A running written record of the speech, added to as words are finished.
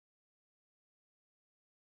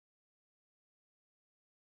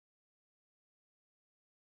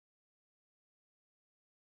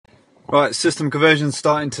Right, system conversion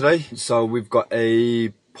starting today. So we've got a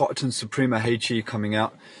Potterton Suprema HE coming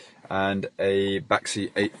out and a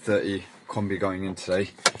Baxi 830 Combi going in today.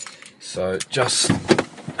 So just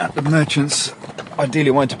at the merchants,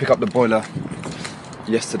 ideally wanted to pick up the boiler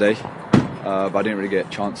yesterday, but I didn't really get a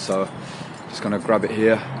chance, so just gonna grab it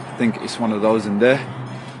here. I think it's one of those in there.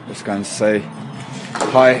 Just going to say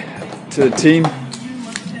hi to the team.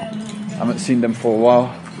 Haven't seen them for a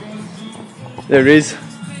while. There he is.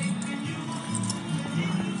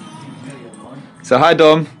 So hi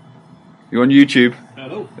Dom, you're on YouTube.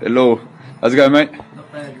 Hello. Hello. How's it going, mate?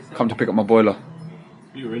 Not bad. Come to pick up my boiler.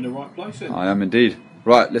 You're in the right place then. I am indeed.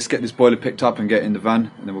 Right, let's get this boiler picked up and get in the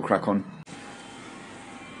van, and then we'll crack on.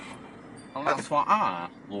 And that's what I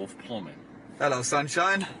love plumbing. Hello,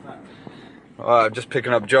 sunshine. Alright, I'm just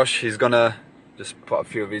picking up Josh. He's gonna just put a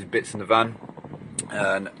few of his bits in the van,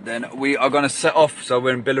 and then we are gonna set off. So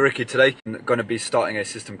we're in Billericay today. I'm gonna be starting a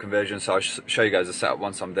system conversion, so I'll show you guys the setup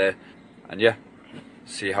once I'm there, and yeah,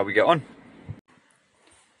 see how we get on.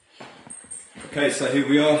 Okay, so here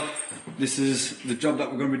we are. This is the job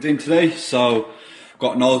that we're going to be doing today. So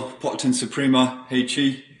got an old Potterton Suprema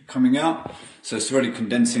HE coming out, so it's already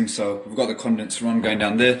condensing, so we've got the condenser run going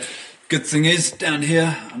down there. Good thing is down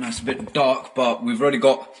here, I know it's a bit dark, but we've already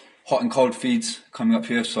got hot and cold feeds coming up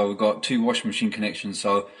here, so we've got 2 washing machine connections,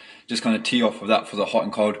 so just going to tee off of that for the hot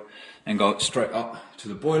and cold and go straight up to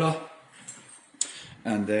the boiler.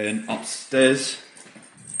 And then upstairs,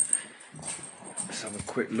 let's have a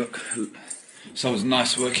quick look. So it's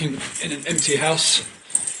nice working in an empty house,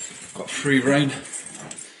 got free reign.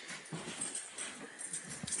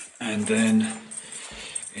 And then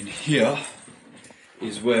in here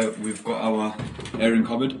is where we've got our airing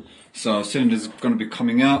cupboard. So cylinder's going to be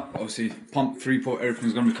coming out, obviously pump, 3-port,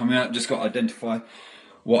 everything's going to be coming out. Just got to identify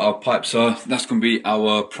what our pipes are. That's going to be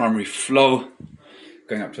our primary flow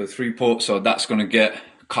going up to the 3-port, so that's going to get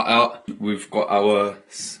cut out. We've got our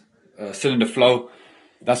cylinder flow,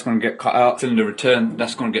 that's going to get cut out. Cylinder return,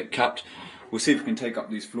 that's going to get capped. We'll see if we can take up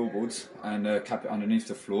these floorboards and cap it underneath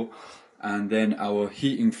the floor. And then our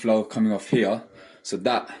heating flow coming off here, so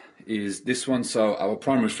that is this one. So our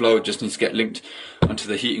primary flow just needs to get linked onto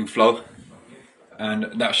the heating flow,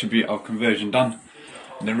 and that should be our conversion done.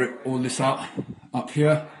 And then rip all this out up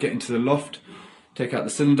here, get into the loft, take out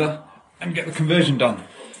the cylinder and get the conversion done.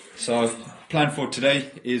 So plan for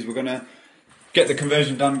today is we're gonna get the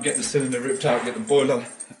conversion done, get the cylinder ripped out, get the boiler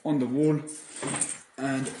on the wall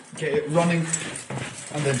and get it running,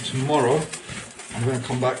 and then tomorrow I'm going to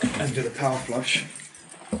come back and do the power flush.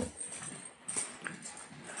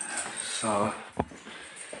 So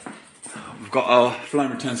we've got our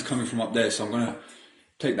flame returns coming from up there, so I'm going to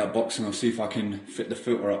take that box and I'll see if I can fit the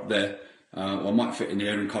filter up there, or I might fit in the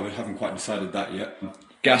airing cupboard, haven't quite decided that yet.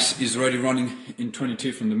 Gas is already running in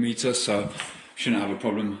 22 from the meter, so shouldn't have a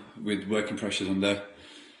problem with working pressures on there.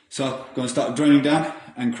 So going to start draining down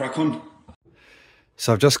and crack on.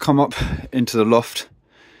 So I've just come up into the loft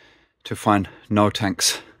to find no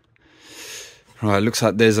tanks. Right, looks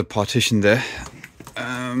like there's a partition there.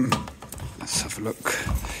 Let's have a look.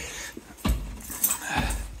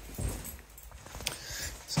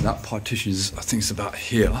 So that partition is, I think it's about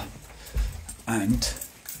here. And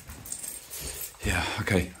yeah,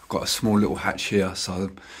 okay, I've got a small little hatch here, so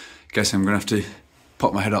I'm guessing I'm gonna have to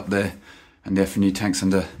pop my head up there, and the F&E tanks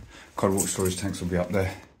and the cold water storage tanks will be up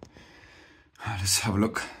there. Let's have a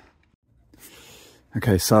look.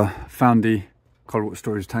 Okay, so found the cold water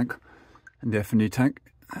storage tank and the F&E tank.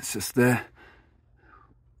 That's just there.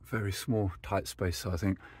 Very small, tight space. So I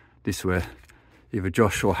think this is where either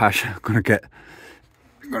Josh or Hash are gonna get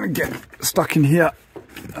stuck in here,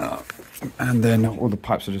 and then all the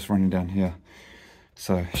pipes are just running down here.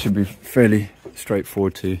 So it should be fairly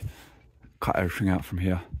straightforward to cut everything out from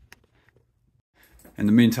here. In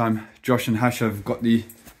the meantime, Josh and Hash have got the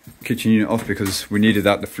kitchen unit off because we needed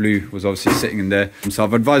that. The flue was obviously sitting in there. So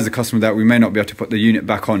I've advised the customer that we may not be able to put the unit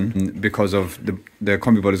back on because of the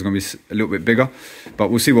combi body is going to be a little bit bigger. But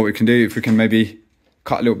we'll see what we can do. If we can maybe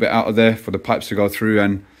cut a little bit out of there for the pipes to go through,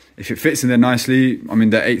 and if it fits in there nicely, I mean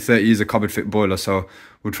the 830 is a cupboard fit boiler, so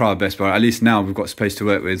we'll try our best. But at least now we've got space to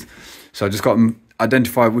work with. So I just got to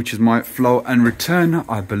identify which is my flow and return.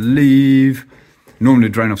 I believe normally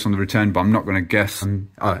drain offs on the return, but I'm not going to guess.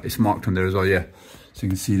 It's marked on there as well, yeah. So you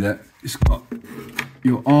can see that it's got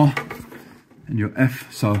your R and your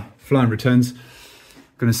F, so flow and returns.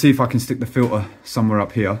 Going to see if I can stick the filter somewhere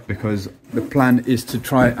up here, because the plan is to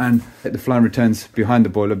try and get the flow and returns behind the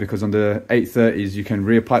boiler, because on the 830s you can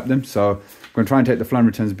rear pipe them. So I'm going to try and take the flow and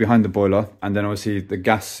returns behind the boiler, and then obviously the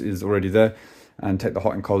gas is already there, and take the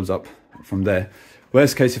hot and colds up from there.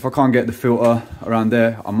 Worst case, if I can't get the filter around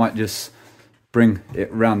there, I might just bring it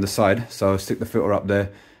around the side. So I'll stick the filter up there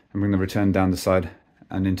and bring the return down the side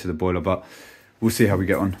and into the boiler, but we'll see how we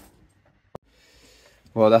get on.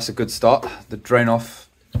 Well, that's a good start. The drain off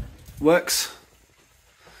works.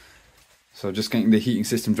 So just getting the heating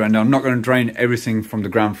system drained down. I'm not going to drain everything from the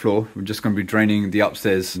ground floor. We're just going to be draining the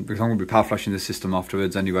upstairs because I'm going to be power flushing the system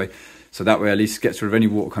afterwards anyway. So that way at least gets rid of any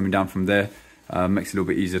water coming down from there. Makes it a little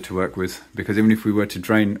bit easier to work with, because even if we were to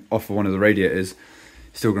drain off of one of the radiators,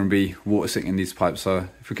 it's still going to be water sitting in these pipes. So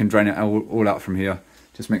if we can drain it all out from here,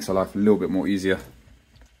 just makes our life a little bit more easier.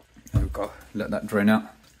 There we go. Let that drain out.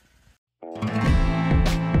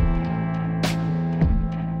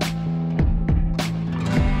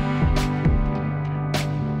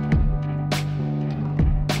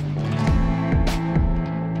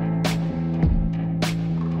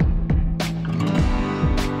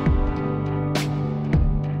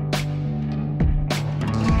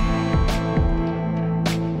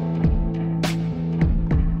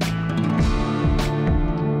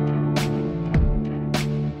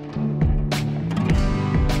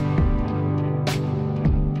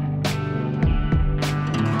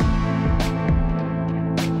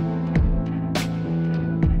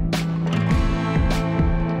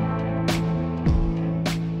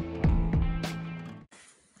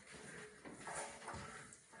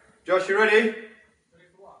 Josh, you ready? Ready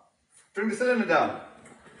for what? Bring the cylinder down.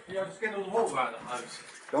 Yeah, I'm just getting all the water out of the hose.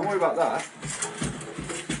 Don't worry about that.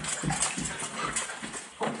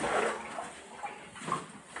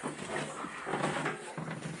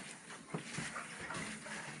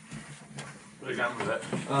 Where are you going with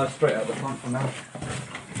it? Straight out the front for now.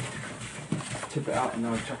 Tip it out and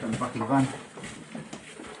then I'll chuck it in the back of the van.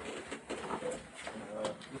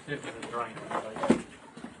 Let's see if there's a drain.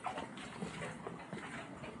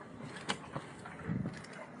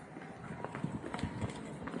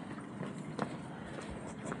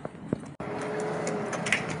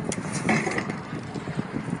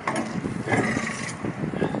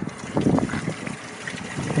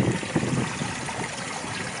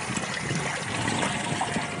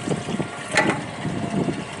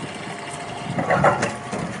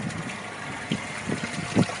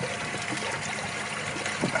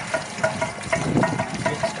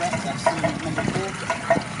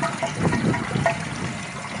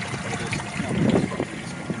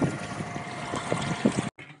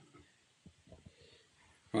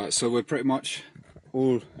 Right, so we're pretty much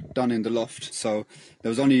all done in the loft. So there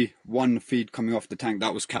was only one feed coming off the tank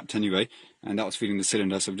that was capped anyway, and that was feeding the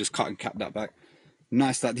cylinder, so we just cut and capped that back.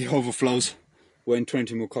 Nice that the overflows were in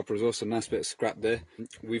 20mm copper as well, so nice bit of scrap there.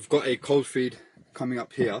 We've got a cold feed coming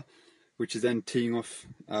up here, which is then teeing off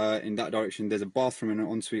in that direction. There's a bathroom and an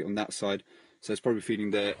ensuite on that side, so it's probably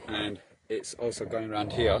feeding there, and it's also going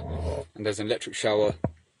around here, and there's an electric shower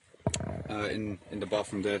in the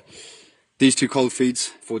bathroom there. These two cold feeds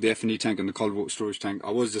for the F&E tank and the cold water storage tank, I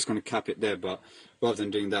was just going to cap it there, but rather than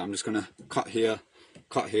doing that, I'm just going to cut here,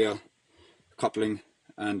 coupling,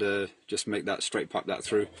 and just make that straight pipe that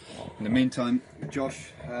through. In the meantime, Josh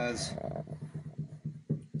has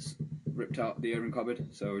ripped out the airing cupboard,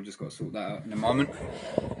 so we've just got to sort that out in a moment.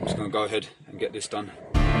 I'm just going to go ahead and get this done.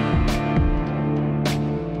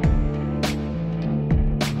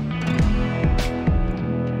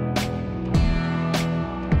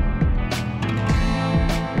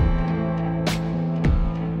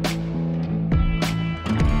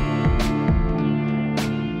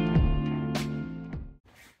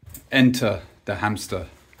 Enter the hamster.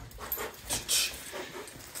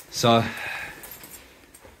 So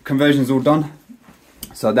conversion's all done.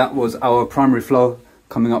 So that was our primary flow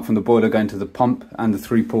coming up from the boiler going to the pump and the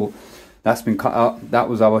 3-port. That's been cut out. That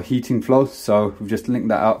was our heating flow, so we've just linked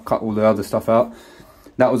that out, cut all the other stuff out.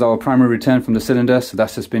 That was our primary return from the cylinder, so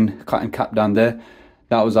that's just been cut and capped down there.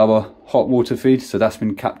 That was our hot water feed, so that's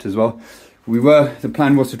been capped as well. The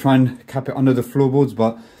plan was to try and cap it under the floorboards,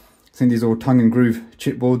 but I think these are all tongue and groove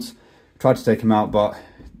chipboards. Tried to take them out, but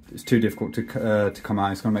it's too difficult to come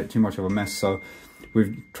out. It's going to make too much of a mess, so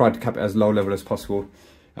we've tried to cap it as low level as possible.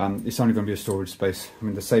 It's only going to be a storage space. I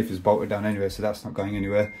mean, the safe is bolted down anyway, so that's not going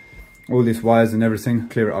anywhere. All these wires and everything,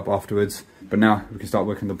 clear it up afterwards. But now we can start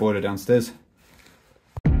working the boiler downstairs.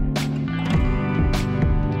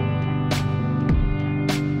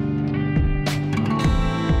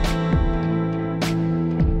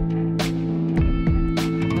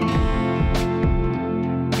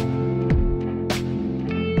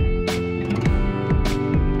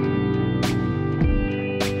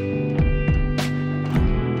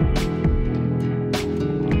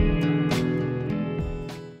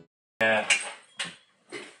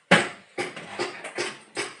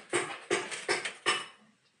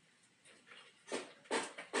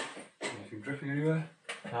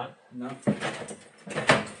 No.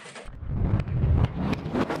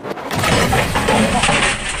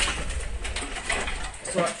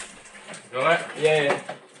 Sorry. Got it? Yeah.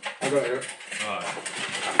 I got it. Alright.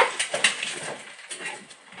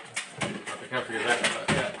 Be careful with that.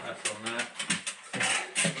 Yeah, that's on there.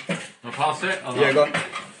 Wanna pass it? Or Yeah, not? got it.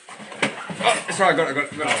 Oh, sorry, I got it.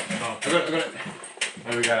 Oh, I got it.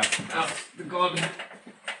 there we go. Out the god.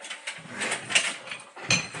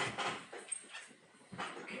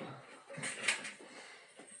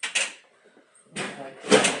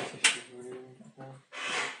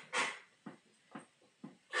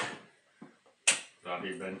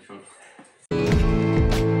 Bloody vengeful.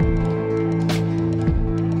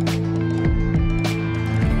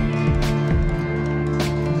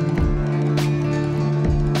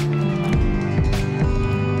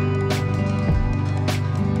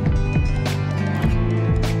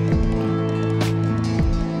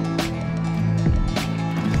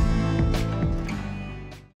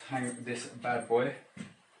 Hang this bad boy.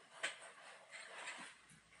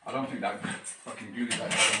 I don't think that fucking glue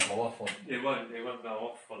that doesn't go off. Or It won't go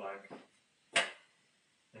off for like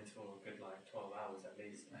until a good like 12 hours at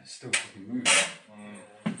least. it's still fucking moving.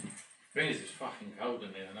 Thing is, it's fucking cold in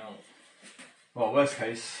here now. Well, worst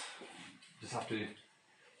case, just have to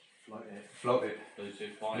float it.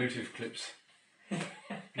 Bluetooth fine. Bluetooth clips.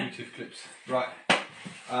 Bluetooth clips. Right.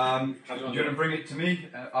 Do you want to bring it to me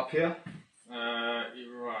up here?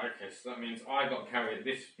 You're right, okay, so that means I got to carry it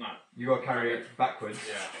this, no. You got to carry it backwards.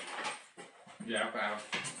 Yeah. Yeah, about.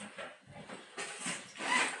 Okay.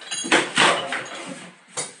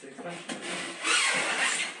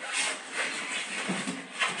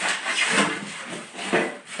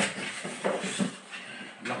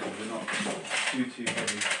 Luckily we're not too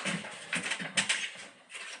heavy.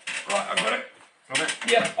 Right, I've got it. Got it?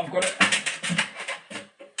 Yeah, I've got it.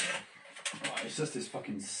 Right, it's just this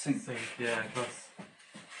fucking sink. Yeah, plus.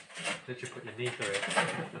 Did you put your knee through it?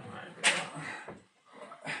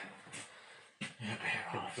 Yeah,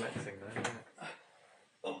 flexing there, isn't it?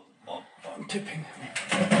 Oh, I'm tipping.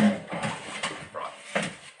 Right.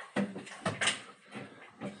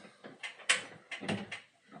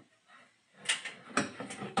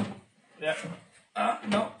 Yeah.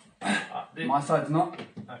 No. My side's not.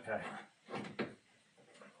 Okay.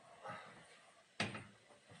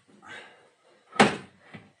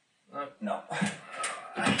 No.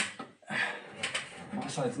 My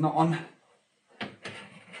side's not on.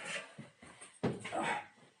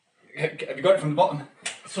 Have you got it from the bottom?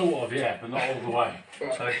 Sort of, yeah, but not all the way.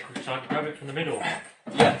 So, shall I grab it from the middle?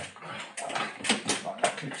 Yeah. Right,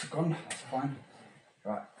 that clip's gone, that's fine.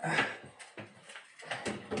 Right.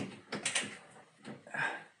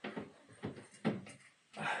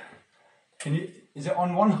 Can you, is it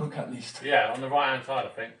on one hook at least? Yeah, on the right hand side, I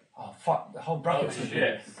think. Oh fuck, the whole bracket's Oh, in shit.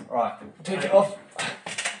 here. Right, take it off.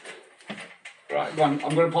 Right, go on,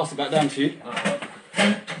 I'm going to pass it back down to you.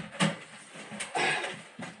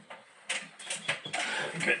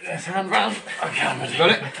 Get this hand round. Okay, I'm ready.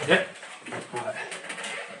 Got it? Yep. Right.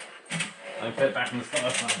 I'll put it back on the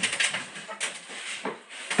start.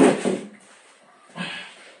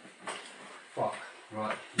 Fuck.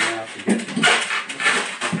 Right, now I have to get.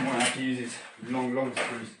 I'm going to have to use these long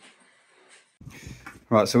screws.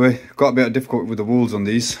 Right, so we got a bit of difficulty with the walls on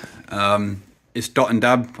these. It's dot and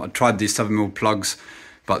dab. I tried these 7mm plugs,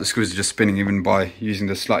 but the screws are just spinning even by using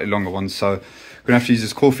the slightly longer ones. So we're gonna have to use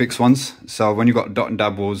these core fix ones. So when you've got dot and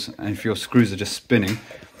dab walls, and if your screws are just spinning,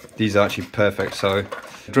 these are actually perfect. So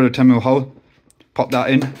drill a 10mm hole, pop that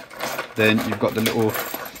in. Then you've got the little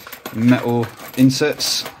metal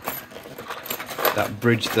inserts that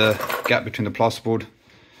bridge the gap between the plasterboard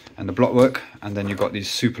and the blockwork, and then you've got these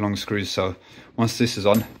super long screws. So once this is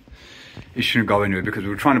on, it shouldn't go anywhere, because we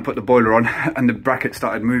were trying to put the boiler on and the bracket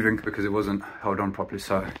started moving because it wasn't held on properly.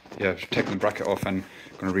 So yeah, I've taken the bracket off and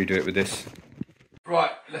I'm going to redo it with this.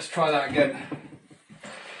 Right, let's try that again.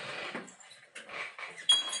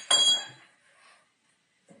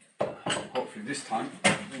 Hopefully this time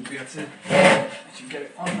we'll be able to actually get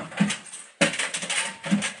it on.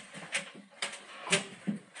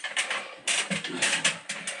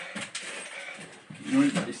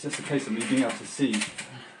 You know, it's just a case of me being able to see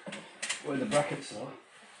where the brackets are.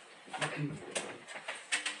 I can...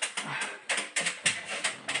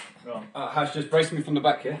 How's just brace me from the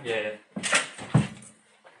back here? Yeah.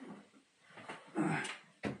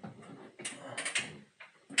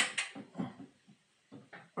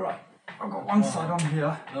 Right, I've got one side on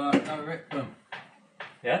here.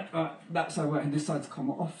 Yeah? That side went and this side's come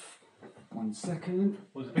off. 1 second.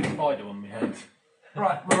 Was a big spider on my head.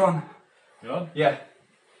 Right, we're on. You on? Yeah.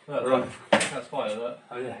 Look, We're on. that spider, look.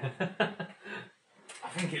 Oh yeah. I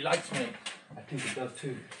think it likes me. I think it does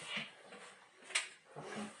too.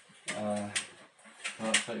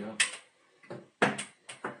 I'll tell you what.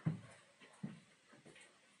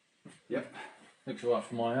 Yep. Looks alright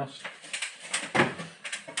for my house.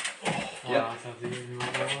 Yeah.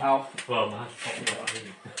 Ow. Well, my house popped.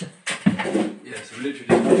 Yeah, so literally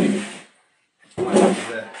just right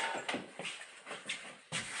there.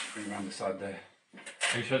 Bring around the side there.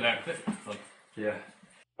 Are you sure that clip? Yeah.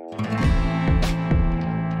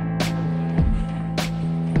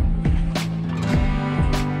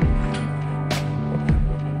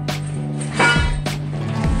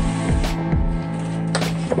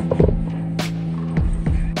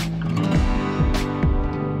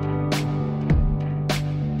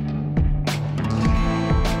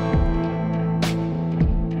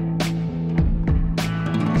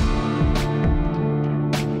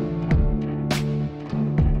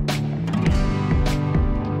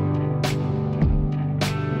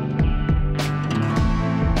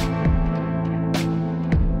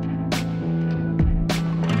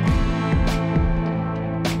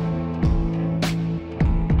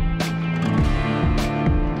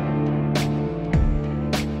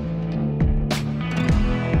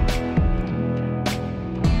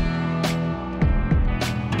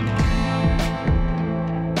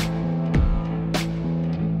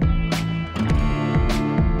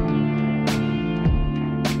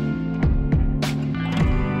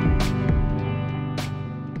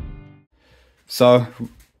 So,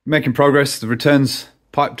 making progress, the return's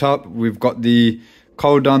piped up, we've got the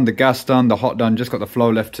cold done, the gas done, the hot done, just got the flow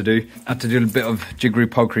left to do. Had to do a bit of jiggery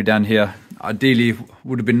pokery down here. Ideally,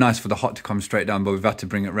 would have been nice for the hot to come straight down, but we've had to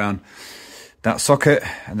bring it around that socket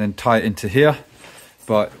and then tie it into here.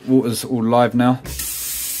 But water's all live now.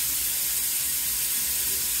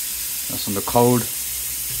 That's on the cold.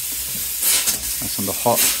 That's on the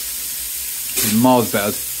hot. It's miles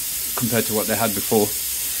better compared to what they had before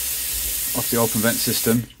off the open vent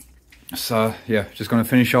system. So yeah, just going to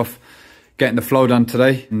finish off getting the flow done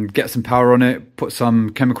today and get some power on it, put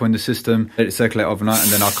some chemical in the system, let it circulate overnight, and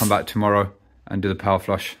then I'll come back tomorrow and do the power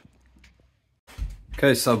flush.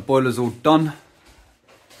 Okay, so boiler's all done.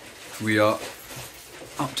 We are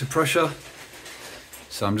up to pressure.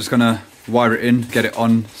 So I'm just going to wire it in, get it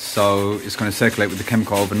on, so it's going to circulate with the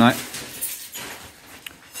chemical overnight.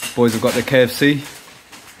 Boys have got their KFC,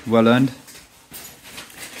 well earned.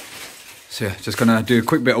 So yeah, just gonna do a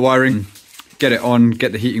quick bit of wiring, get it on,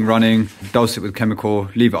 get the heating running, dose it with chemical,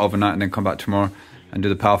 leave it overnight, and then come back tomorrow and do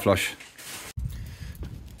the power flush.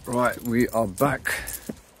 Right, we are back.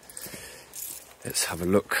 Let's have a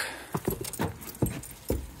look.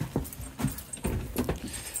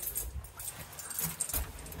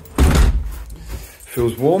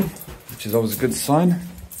 Feels warm, which is always a good sign.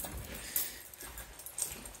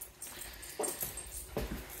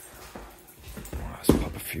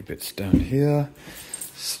 Few bits down here.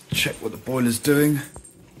 Let's check what the boiler's doing.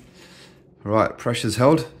 Right, pressure's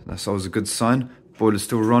held. That's always a good sign. Boiler's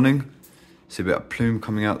still running. See a bit of plume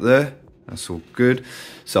coming out there. That's all good.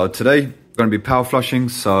 So today, I'm going to be power flushing.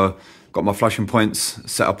 So got my flushing points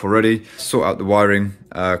set up already. Sort out the wiring.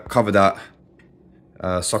 Cover that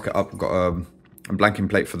socket up. Got a blanking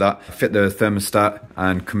plate for that. Fit the thermostat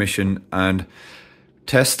and commission and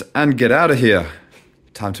test and get out of here.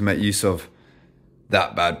 Time to make use of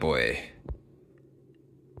that bad boy.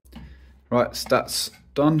 Right, stats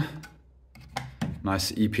done.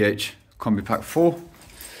 Nice EPH Combi Pack 4.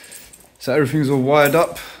 So everything's all wired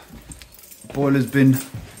up. Boiler's been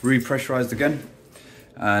repressurized again.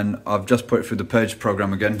 And I've just put it through the purge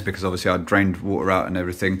program again because obviously I drained water out and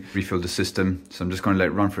everything, refilled the system. So I'm just going to let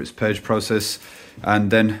it run for its purge process. And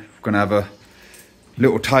then we're going to have a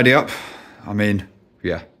little tidy up. I mean,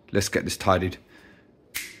 yeah, let's get this tidied.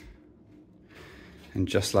 And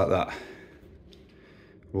just like that,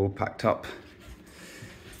 we're all packed up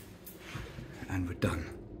and we're done.